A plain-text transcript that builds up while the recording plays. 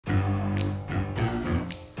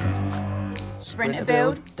Sprinter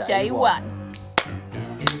build, day one.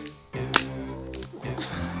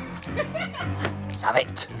 Have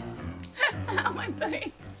it. Ow, my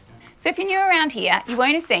boobs. So if you're new around here, you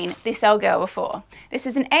won't have seen this old girl before. This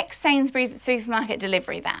is an ex-Sainsbury's supermarket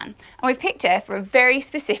delivery van, and we've picked her for a very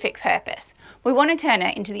specific purpose. We want to turn her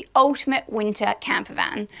into the ultimate winter camper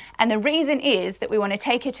van, and the reason is that we want to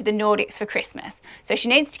take her to the Nordics for Christmas, so she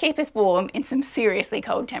needs to keep us warm in some seriously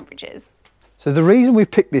cold temperatures. So the reason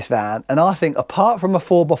we've picked this van, and I think apart from a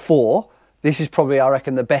 4x4, this is probably, I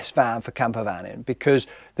reckon, the best van for camper vanning, because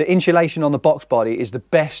the insulation on the box body is the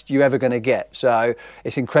best you're ever going to get. So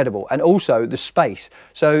it's incredible. And also the space.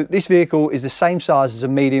 So this vehicle is the same size as a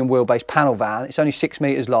medium wheelbase panel van. It's only 6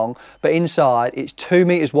 meters long, but inside it's 2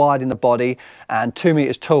 meters wide in the body and 2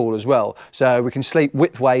 meters tall as well. So we can sleep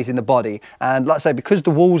widthways in the body. And like I say, because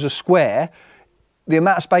the walls are square, the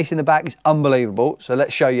amount of space in the back is unbelievable. So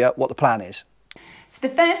let's show you what the plan is. So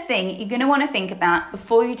the first thing you're going to want to think about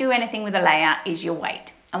before you do anything with a layout is your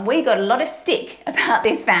weight. And we got a lot of stick about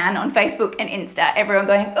this van on Facebook and Insta. Everyone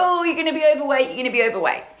going, oh, you're going to be overweight, you're going to be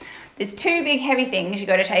overweight. There's two big heavy things you've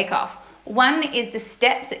got to take off. One is the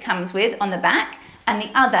steps it comes with on the back, and the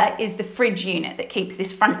other is the fridge unit that keeps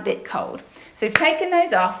this front bit cold. So we've taken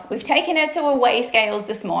those off. We've taken her to a weigh scales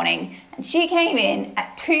this morning, and she came in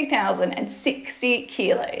at 2,060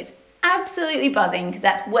 kilos. Absolutely buzzing, because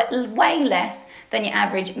that's way less than your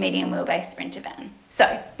average medium wheelbase Sprinter van.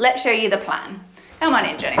 So let's show you the plan. Come on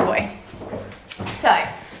in, Johnny boy. So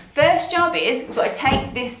first job is we've got to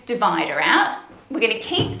take this divider out. We're going to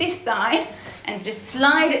keep this side and just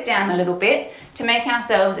slide it down a little bit to make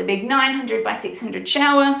ourselves a big 900 by 600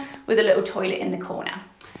 shower with a little toilet in the corner.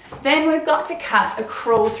 Then we've got to cut a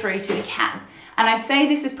crawl through to the cab. And I'd say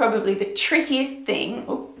this is probably the trickiest thing,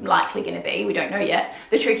 or likely going to be, we don't know yet,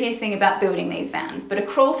 the trickiest thing about building these vans. But a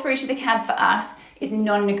crawl through to the cab for us is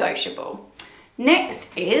non-negotiable. Next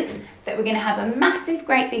is that we're going to have a massive,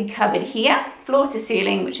 great big cupboard here, floor to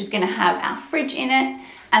ceiling, which is going to have our fridge in it.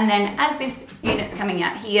 And then as this unit's coming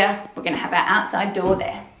out here, we're going to have our outside door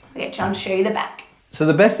there. We'll get John to show you the back. So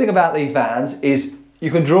the best thing about these vans is you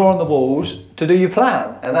can draw on the walls to do your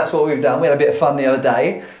plan, and that's what we've done. We had a bit of fun the other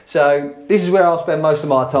day. So this is where I'll spend most of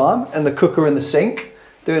my time, and the cooker and the sink,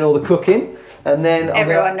 doing all the cooking. And then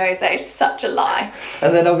everyone knows that is such a lie.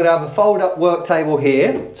 And then I'm going to have a fold-up work table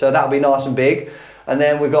here, so that'll be nice and big. And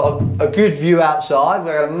then we've got a good view outside.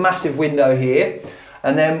 We've got a massive window here.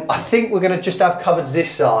 And then I think we're going to just have cupboards this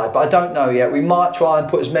side, but I don't know yet. We might try and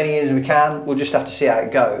put as many in as we can. We'll just have to see how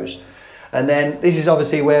it goes. And then this is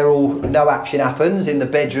obviously where all no action happens, in the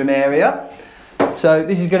bedroom area. So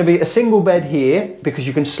this is going to be a single bed here because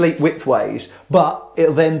you can sleep widthways, but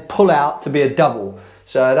it'll then pull out to be a double.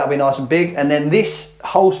 So that'll be nice and big. And then this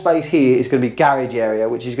whole space here is going to be garage area,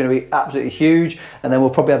 which is going to be absolutely huge. And then we'll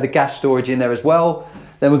probably have the gas storage in there as well.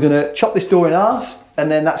 Then we're going to chop this door in half, and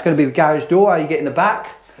then that's going to be the garage door, how you get in the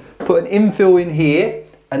back. Put an infill in here.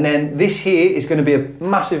 And then this here is going to be a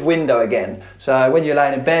massive window again. So when you're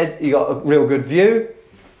laying in bed, you've got a real good view.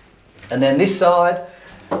 And then this side,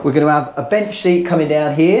 we're going to have a bench seat coming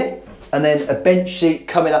down here, and then a bench seat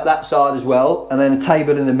coming up that side as well, and then a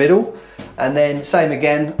table in the middle. And then same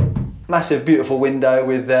again, massive beautiful window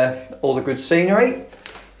with all the good scenery.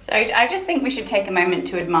 So I just think we should take a moment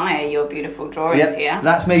to admire your beautiful drawings here.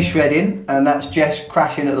 That's me shredding, and that's Jess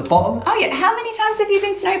crashing at the bottom. Oh yeah, how many times have you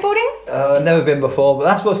been snowboarding? Never been before, but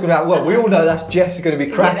that's what's going to happen. Well, we all know that's Jess is going to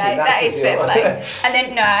be crashing. Yeah, that is fair play. And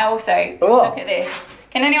then, no, also, look at this.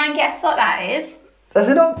 Can anyone guess what that is? That's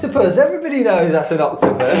an octopus. Everybody knows that's an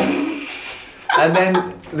octopus. And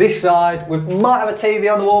then this side, we might have a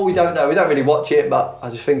TV on the wall. We don't know. We don't really watch it, but I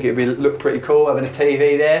just think it'd look pretty cool having a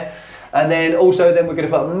TV there. And then also we're going to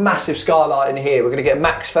put a massive skylight in here. We're going to get a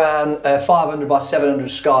max fan, 500 by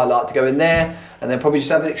 700 skylight to go in there, and then probably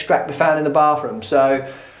just have an extractor fan in the bathroom. So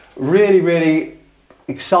really, really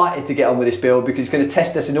excited to get on with this build because it's going to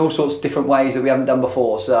test us in all sorts of different ways that we haven't done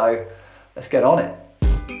before. So let's get on it.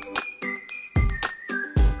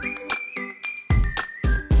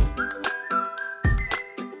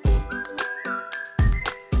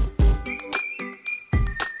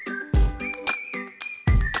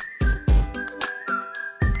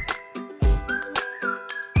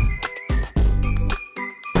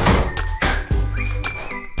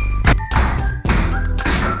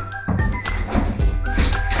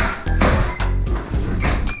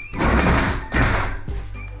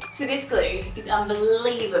 So this glue is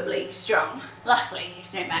unbelievably strong. Luckily,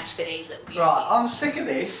 it's no match for these little beauties. Right, I'm sick of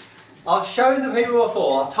this. I've shown the people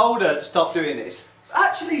before, I've told her to stop doing this.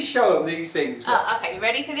 Actually show them these things. Oh, okay, you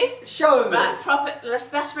ready for this? Show them right, this. Proper,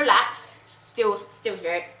 that's relaxed. Still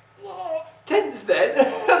straight. Tense then.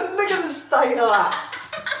 Look at the state of that.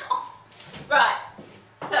 Right.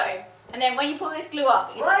 So, and then when you pull this glue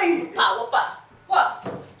up, you Wait.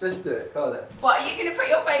 What? Let's do it. Go on then. What, are you going to put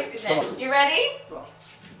your face in there? You ready?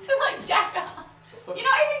 This is like jackass. You're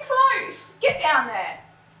not even close. Get down there.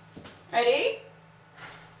 Ready?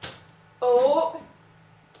 Oh.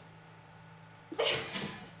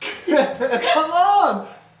 Come on.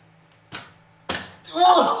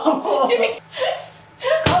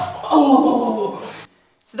 Oh.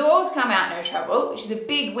 So the walls come out no trouble, which is a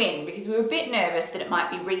big win because we were a bit nervous that it might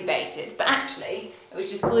be rebaited, but actually it was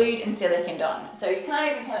just glued and siliconed on. So you can't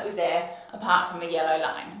even tell it was there apart from a yellow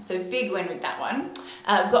line. So big win with that one.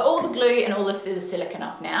 We've got all the glue and all of the silicone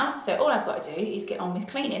off now. So all I've got to do is get on with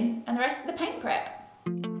cleaning and the rest of the paint prep.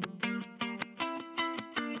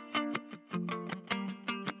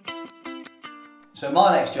 So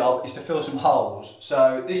my next job is to fill some holes.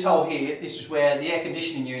 So this hole here, this is where the air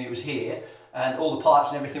conditioning unit was here, and all the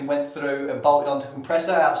pipes and everything went through and bolted onto the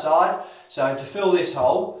compressor outside. So to fill this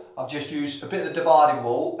hole, I've just used a bit of the dividing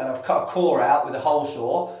wall and I've cut a core out with a hole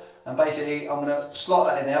saw, and basically I'm going to slot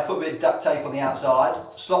that in there. I'll put a bit of duct tape on the outside,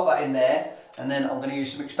 slot that in there, and then I'm going to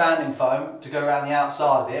use some expanding foam to go around the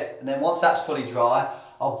outside of it, and then once that's fully dry,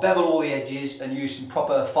 I'll bevel all the edges and use some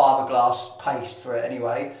proper fiberglass paste for it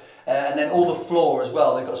anyway. And then all the floor as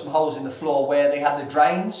well, they've got some holes in the floor where they had the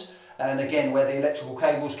drains, and again where the electrical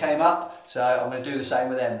cables came up, so I'm going to do the same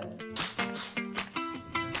with them.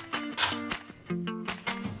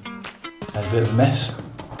 Had a bit of a mess.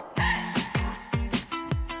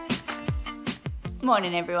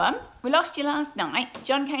 Morning everyone. We lost you last night.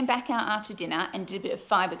 John came back out after dinner and did a bit of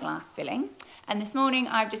fiberglass filling, and this morning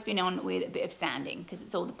I've just been on with a bit of sanding because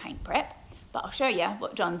it's all the paint prep, but I'll show you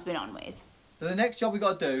what John's been on with. So the next job we've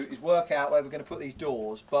got to do is work out where we're going to put these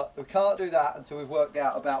doors, but we can't do that until we've worked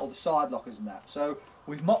out about all the side lockers and that. So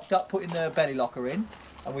we've mocked up putting the belly locker in,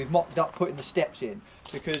 and we've mocked up putting the steps in,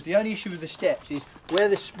 because the only issue with the steps is where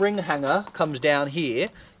the spring hanger comes down here,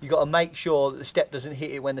 you've got to make sure that the step doesn't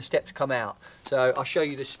hit it when the steps come out. So I'll show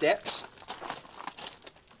you the steps.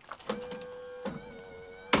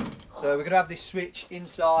 So we're going to have this switch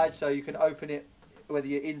inside so you can open it whether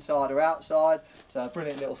you're inside or outside. So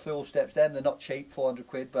brilliant little fill steps them. They're not cheap, 400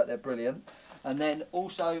 quid, but they're brilliant. And then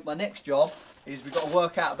also my next job is we've got to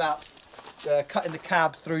work out about cutting the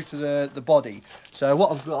cab through to the body. So what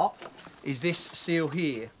I've got is this seal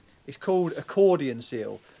here. It's called accordion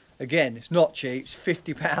seal. Again, it's not cheap, it's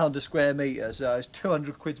 £50 a square metre, so it's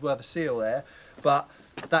 200 quid's worth of seal there. But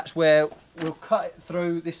that's where we'll cut it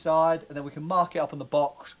through this side, and then we can mark it up on the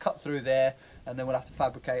box, cut through there, and then we'll have to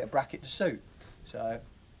fabricate a bracket to suit. So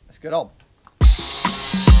let's get on.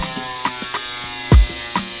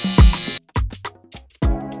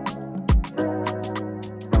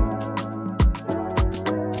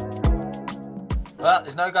 Well,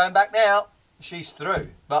 there's no going back now. She's through.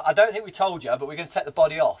 But I don't think we told you, but we're going to take the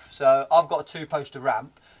body off. So I've got a 2-poster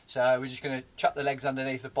ramp, so we're just going to chuck the legs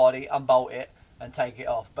underneath the body, unbolt it and take it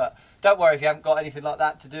off. But don't worry if you haven't got anything like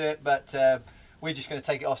that to do it, but we're just going to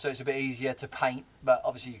take it off so it's a bit easier to paint, but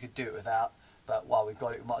obviously you could do it without. But while we've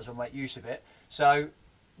got it, we might as well make use of it. So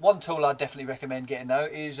one tool I'd definitely recommend getting though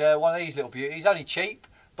is one of these little beauties. Only cheap,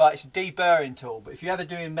 but it's a deburring tool. But if you're ever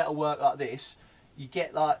doing metal work like this, you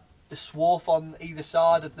get like the swarf on either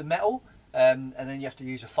side of the metal, and then you have to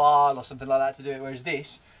use a file or something like that to do it. Whereas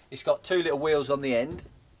this, it's got 2 little wheels on the end,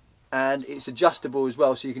 and it's adjustable as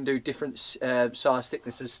well, so you can do different size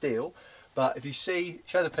thickness of steel. But if you see,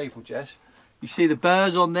 show the people, Jess, you see the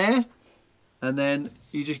burrs on there, and then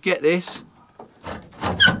you just get this,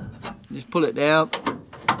 just pull it down,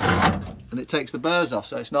 and it takes the burrs off,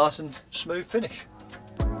 so it's nice and smooth finish.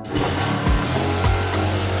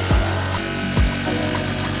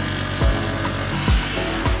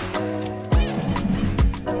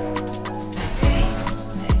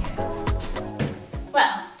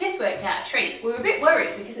 Well, this worked out a treat. We were a bit worried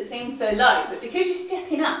because it seems so low, but because you're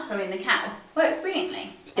stepping up from in the cab, works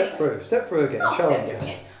brilliantly. Step through again. I'll Show step them, through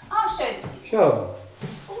yes. again. I'll show them. Show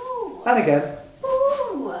them. Ooh. And again.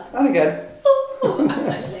 Ooh. And again. Ooh. I'm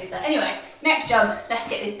such a loser. Anyway, next job, let's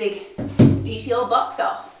get this big beauty old box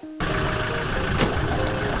off.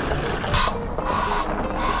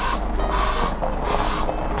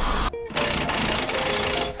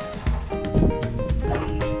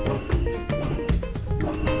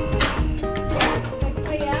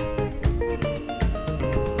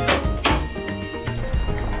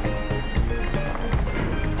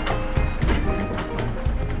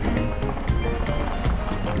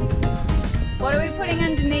 What are we putting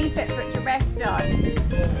underneath it for it to rest on?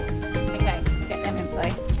 Okay, get them in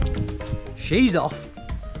place. She's off.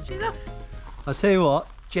 She's off. I'll tell you what,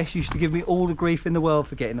 Jess used to give me all the grief in the world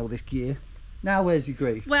for getting all this gear. Now where's your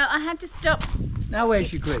grief? Well, I had to stop. Now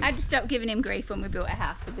where's your grief? I had to stop giving him grief when we built a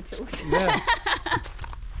house with the tools. Yeah.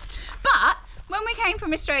 But when we came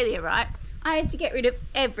from Australia, right, I had to get rid of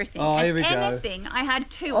everything. Oh, here we go. Anything I had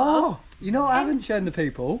two of. Oh, you know what I haven't shown the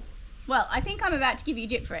people? Well, I think I'm about to give you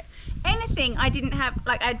jip for it. Anything I didn't have,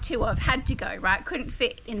 like I had two of, had to go, right? Couldn't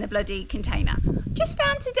fit in the bloody container. Just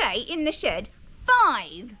found today in the shed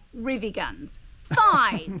 5 Rivy guns.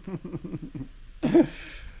 5.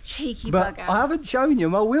 Cheeky But bugger. I haven't shown you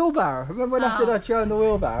my wheelbarrow. Remember when I said I'd shown the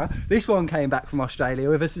wheelbarrow? This one came back from Australia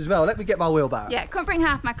with us as well. Let me get my wheelbarrow. Yeah, couldn't bring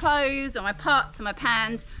half my clothes or my pots or my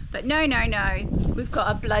pans, but no. We've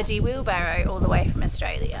got a bloody wheelbarrow all the way from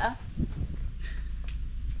Australia.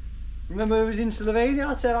 Remember it was in Slovenia?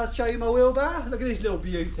 I said I'd show you my wheelbarrow. Look at this little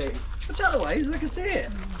beauty. Watch out the way, so I can see it.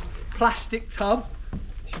 Plastic tub.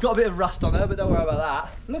 She's got a bit of rust on her, but don't worry about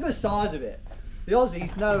that. Look at the size of it. The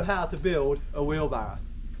Aussies know how to build a wheelbarrow.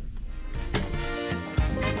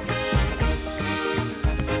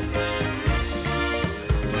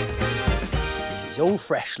 It's all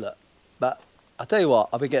fresh, look. But I'll tell you what,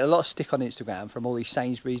 I've been getting a lot of stick on Instagram from all these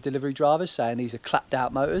Sainsbury's delivery drivers saying these are clapped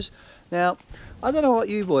out motors. Now, I don't know what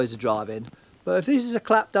you boys are driving, but if this is a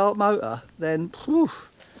clapped out motor, then whew,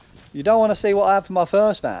 you don't want to see what I had for my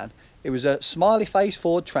first van. It was a smiley face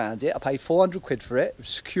Ford Transit. I paid 400 quid for it. It was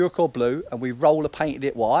secure core blue, and we roller painted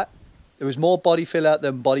it white. There was more body filler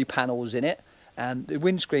than body panels in it, and the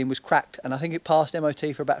windscreen was cracked, and I think it passed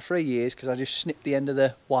MOT for about 3 years because I just snipped the end of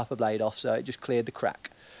the wiper blade off, so it just cleared the crack.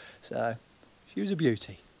 So she was a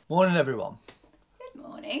beauty. Morning, everyone. Good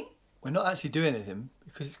morning. We're not actually doing anything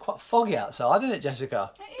because it's quite foggy outside, isn't it, Jessica?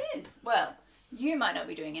 It is. Well, you might not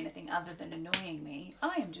be doing anything other than annoying me.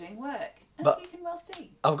 I am doing work, as But you can well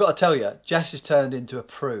see. I've got to tell you, Jess has turned into a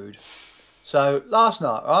prude. So last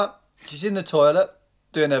night, right, she's in the toilet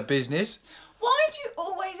doing her business. Why do you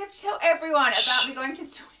always have to tell everyone about me going to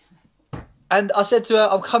the toilet? And I said to her,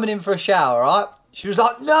 I'm coming in for a shower, right? She was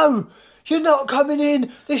like, no, you're not coming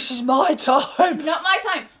in. This is my time. Not my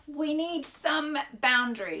time. We need some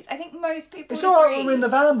boundaries. I think most people It's would all right agree. when we're in the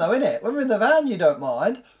van, though, isn't it? When we're in the van, you don't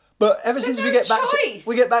mind. But ever since we get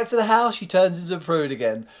back to the house, she turns into a prude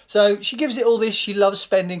again. So she gives it all this. She loves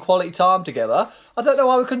spending quality time together. I don't know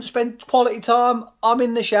why we couldn't spend quality time. I'm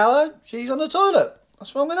in the shower. She's on the toilet.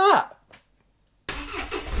 What's wrong with that?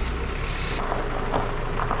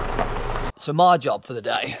 So my job for the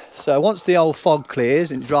day. So once the old fog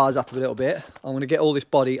clears and dries up a little bit, I'm going to get all this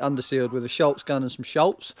body undersealed with a Schultz gun and some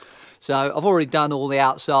Schultz. So I've already done all the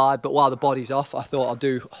outside, but while the body's off, I thought I'd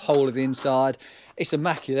do whole of the inside. It's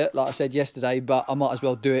immaculate, like I said yesterday, but I might as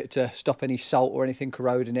well do it to stop any salt or anything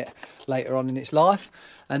corroding it later on in its life.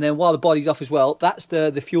 And then while the body's off as well, that's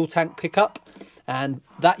the fuel tank pickup. And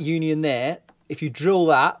that union there, if you drill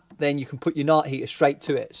that, then you can put your night heater straight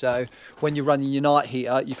to it. So when you're running your night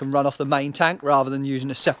heater, you can run off the main tank rather than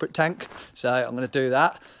using a separate tank. So I'm going to do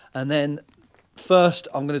that. And then first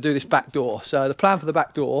I'm going to do this back door. So the plan for the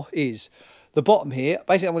back door is the bottom here.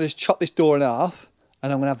 Basically I'm going to just chop this door in half,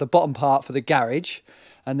 and I'm going to have the bottom part for the garage.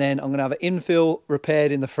 And then I'm going to have an infill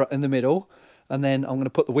repaired in the front, in the middle. And then I'm going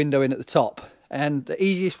to put the window in at the top. And the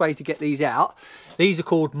easiest way to get these out, these are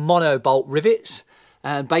called mono bolt rivets.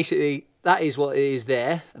 And basically that is what it is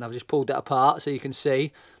there, and I've just pulled that apart so you can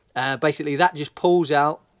see. Basically that just pulls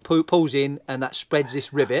out, pulls in, and that spreads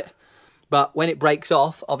this rivet. But when it breaks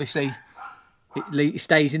off, obviously it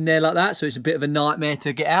stays in there like that, so it's a bit of a nightmare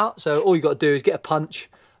to get out. So all you got to do is get a punch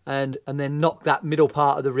and then knock that middle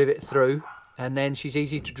part of the rivet through, and then she's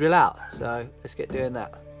easy to drill out. So let's get doing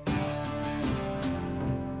that.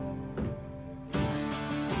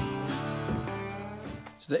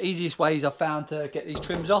 So the easiest ways I've found to get these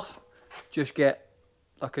trims off, just get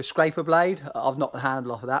like a scraper blade. I've knocked the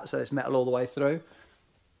handle off of that, so it's metal all the way through.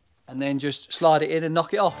 And then just slide it in and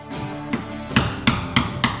knock it off.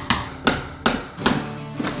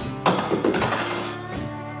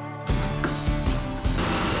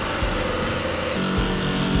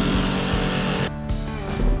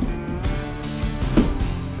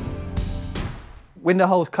 Window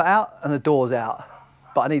hole's cut out and the door's out,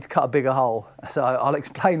 but I need to cut a bigger hole, so I'll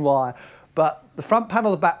explain why. But the front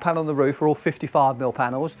panel, the back panel and the roof are all 55mm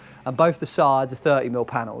panels, and both the sides are 30mm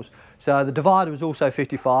panels. So the divider was also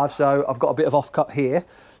 55, so I've got a bit of offcut here.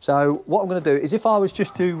 So what I'm going to do is, if I was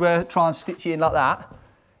just to try and stitch it in like that,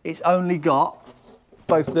 it's only got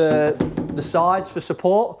both the sides for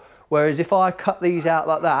support, whereas if I cut these out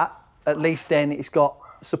like that, at least then it's got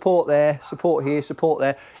but support there, support here, support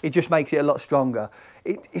there. It just makes it a lot stronger.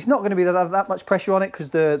 It's not going to be that much pressure on it because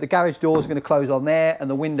the garage door is going to close on there and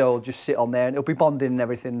the window will just sit on there and it'll be bonded and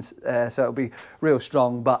everything, so it'll be real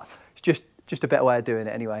strong, but it's just a better way of doing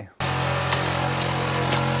it anyway.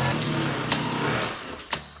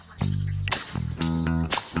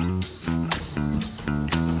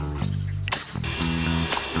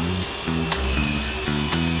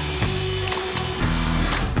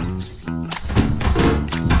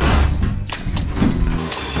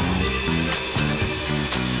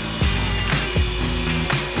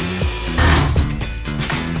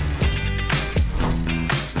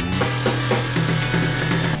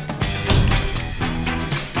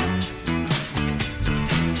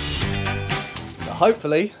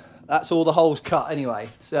 Hopefully that's all the holes cut anyway.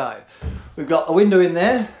 So we've got a window in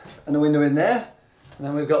there and a window in there, and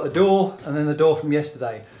then we've got the door and then the door from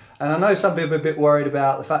yesterday. And I know some people are a bit worried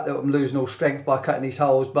about the fact that I'm losing all strength by cutting these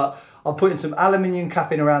holes, but I'm putting some aluminium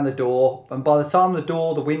capping around the door, and by the time the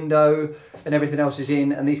door, the window and everything else is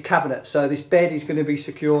in, and these cabinets, so this bed is going to be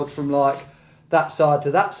secured from like that side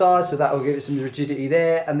to that side, so that will give it some rigidity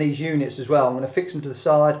there, and these units as well, I'm going to fix them to the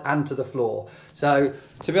side and to the floor. So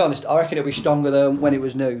to be honest, I reckon it'll be stronger than when it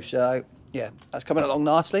was new. So yeah, that's coming along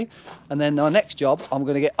nicely. And then our next job, I'm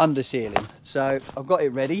going to get under sealing. So I've got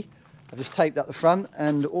it ready. I've just taped up the front,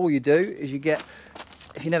 and all you do is you get,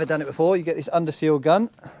 if you've never done it before, you get this under seal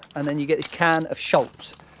gun, and then you get this can of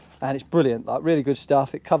Schultz, and it's brilliant, like really good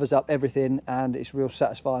stuff. It covers up everything and it's real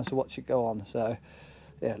satisfying to watch it go on. So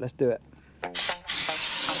yeah, let's do it. So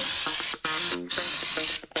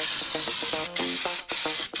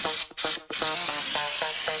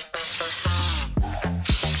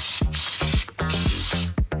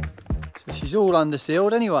she's all under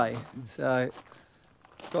sealed anyway, so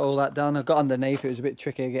got all that done. I've got underneath. It was a bit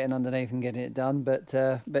trickier getting underneath and getting it done, but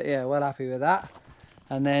yeah, well happy with that.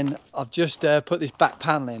 And then I've just put this back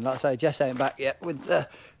panel in. Like I say, Jess ain't back yet with the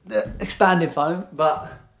expanding foam,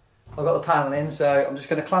 but I've got the panel in, so I'm just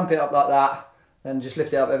going to clamp it up like that, then just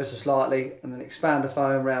lift it up ever so slightly, and then expand the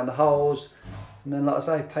foam around the holes, and then, like I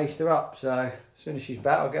say, paste her up. So as soon as she's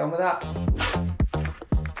back, I'll get on with that.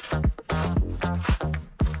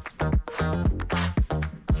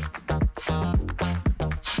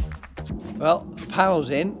 Well, the panel's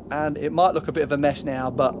in, and it might look a bit of a mess now,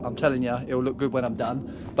 but I'm telling you, it'll look good when I'm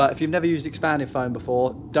done. But if you've never used expanding foam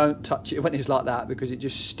before, don't touch it when it's like that, because it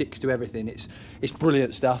just sticks to everything. It's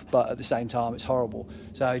brilliant stuff, but at the same time, it's horrible.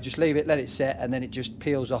 So just leave it, let it set, and then it just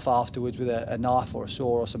peels off afterwards with a knife or a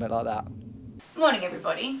saw or something like that. Morning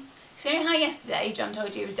everybody. So you know how yesterday John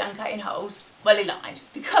told you he was done cutting holes? Well, he lied,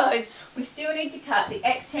 because we still need to cut the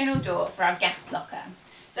external door for our gas locker.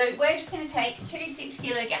 So we're just going to take 2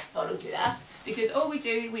 6-kilo gas bottles with us, because all we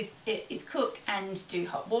do with it is cook and do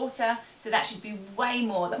hot water, so that should be way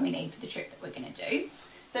more than we need for the trip that we're going to do.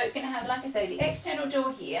 So it's going to have, like I say, the external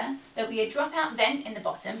door here. There'll be a dropout vent in the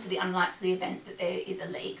bottom for the unlikely event that there is a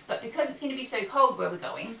leak, but because it's going to be so cold where we're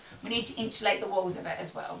going, we need to insulate the walls of it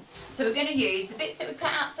as well. So we're going to use the bits that we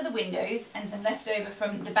cut out for the windows and some leftover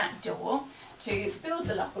from the back door to build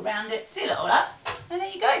the lock around it, seal it all up, and there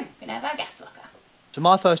you go. We're going to have our gas locker. So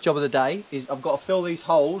my first job of the day is I've got to fill these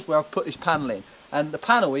holes where I've put this panel in, and the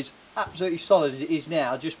panel is absolutely solid as it is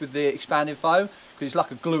now, just with the expanding foam, because it's like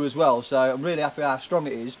a glue as well. So I'm really happy how strong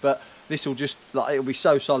it is, but this will just, like, it'll be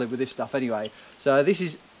so solid with this stuff anyway. So this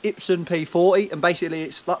is Ipson P40, and basically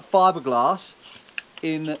it's like fiberglass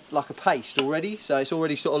in like a paste already. So it's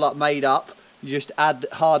already sort of like made up. You just add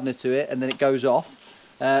hardener to it and then it goes off.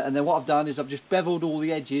 And then what I've done is I've just beveled all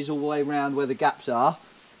the edges all the way around where the gaps are.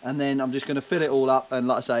 And then I'm just going to fill it all up, and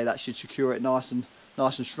like I say, that should secure it nice and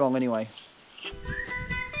strong anyway.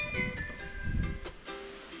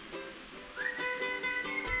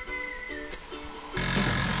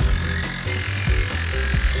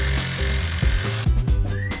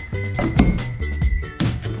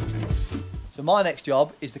 So my next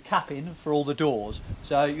job is the capping for all the doors.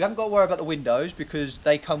 So you haven't got to worry about the windows, because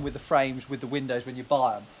they come with the frames with the windows when you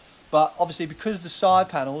buy them. But obviously, because the side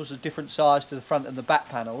panels are different size to the front and the back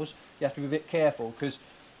panels, you have to be a bit careful, because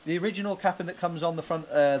the original capping that comes on the front,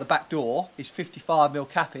 the back door is 55mm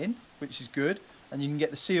capping, which is good, and you can get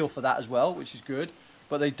the seal for that as well, which is good.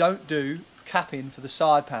 But they don't do capping for the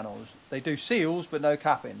side panels. They do seals, but no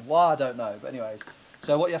capping. Why, I don't know. But anyways,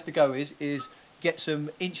 so what you have to go is get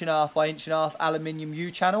some 1.5 by 1.5 aluminium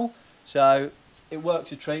U-channel. So it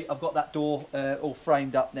works a treat. I've got that door all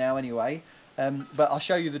framed up now anyway. But I'll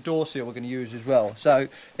show you the door seal we're going to use as well. So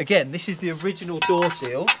again, this is the original door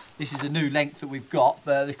seal. This is a new length that we've got.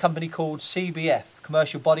 The company called CBF,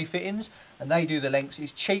 Commercial Body Fittings, and they do the lengths.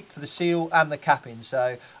 It's cheap for the seal and the capping,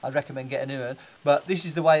 so I'd recommend getting a new one. But this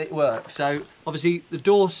is the way it works. So obviously the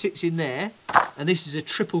door sits in there, and this is a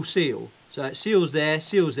triple seal. So it seals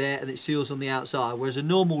there, and it seals on the outside, whereas a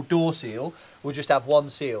normal door seal will just have one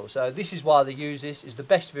seal. So this is why they use this. It's the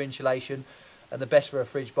best for insulation and the best for a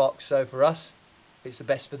fridge box. So for us, it's the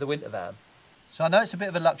best for the winter van. So I know it's a bit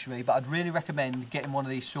of a luxury, but I'd really recommend getting one of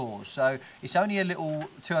these saws. So it's only a little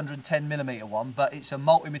 210mm one, but it's a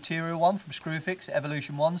multi-material one from Screwfix,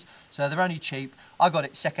 Evolution ones. So they're only cheap. I got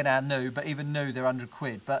it second-hand new, but even new, they're 100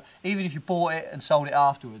 quid. But even if you bought it and sold it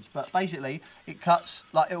afterwards, but basically it cuts,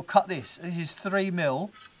 like it'll cut this. This is 3mm,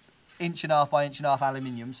 1.5 by 1.5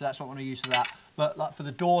 aluminium, so that's what I'm gonna use for that. But like for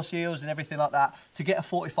the door seals and everything like that, to get a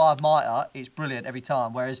 45 mitre, it's brilliant every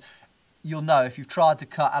time. Whereas you'll know if you've tried to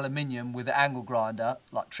cut aluminium with an angle grinder,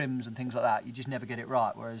 like trims and things like that, you just never get it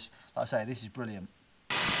right. Whereas, like I say, this is brilliant.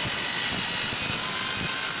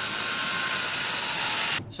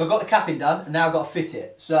 So I've got the capping done, and now I've got to fit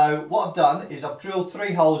it. So what I've done is I've drilled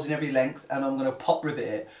 3 holes in every length, and I'm going to pop rivet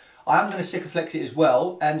it. I am going to Sikaflex it as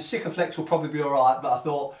well, and Sikaflex will probably be alright, but I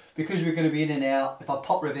thought because we're going to be in and out, if I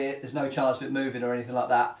pop rivet it, there's no chance of it moving or anything like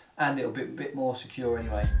that, and it'll be a bit more secure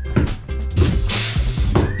anyway.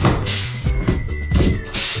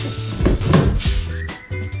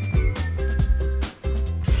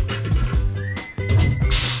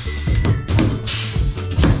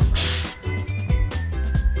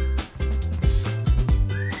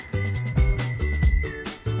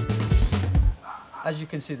 As you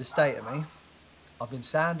can see the state of me, I've been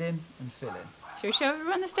sanding and filling. Should we show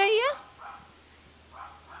everyone the state here?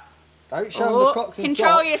 Don't show them the Crocs and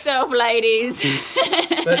control socks. yourself, ladies.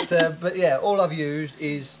 but yeah, all I've used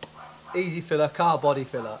is easy filler, car body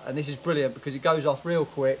filler, and this is brilliant because it goes off real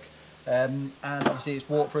quick, and obviously it's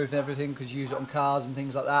waterproof and everything because you use it on cars and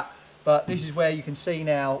things like that. But this is where you can see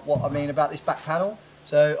now what I mean about this back panel.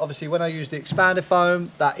 So obviously when I used the expander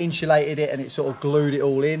foam, that insulated it and it sort of glued it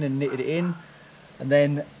all in and knitted it in. And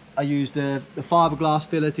then I used the fiberglass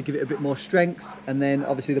filler to give it a bit more strength, and then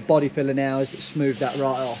obviously the body filler now has smoothed that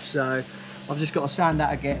right off. So I've just got to sand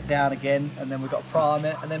that down again, and then we've got to prime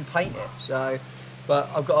it and then paint it. So,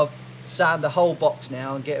 but I've got to sand the whole box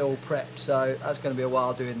now and get it all prepped. So that's going to be a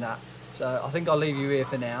while doing that. So I think I'll leave you here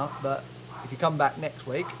for now. But if you come back next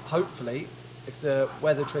week, hopefully, if the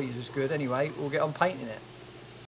weather treats us good anyway, we'll get on painting it.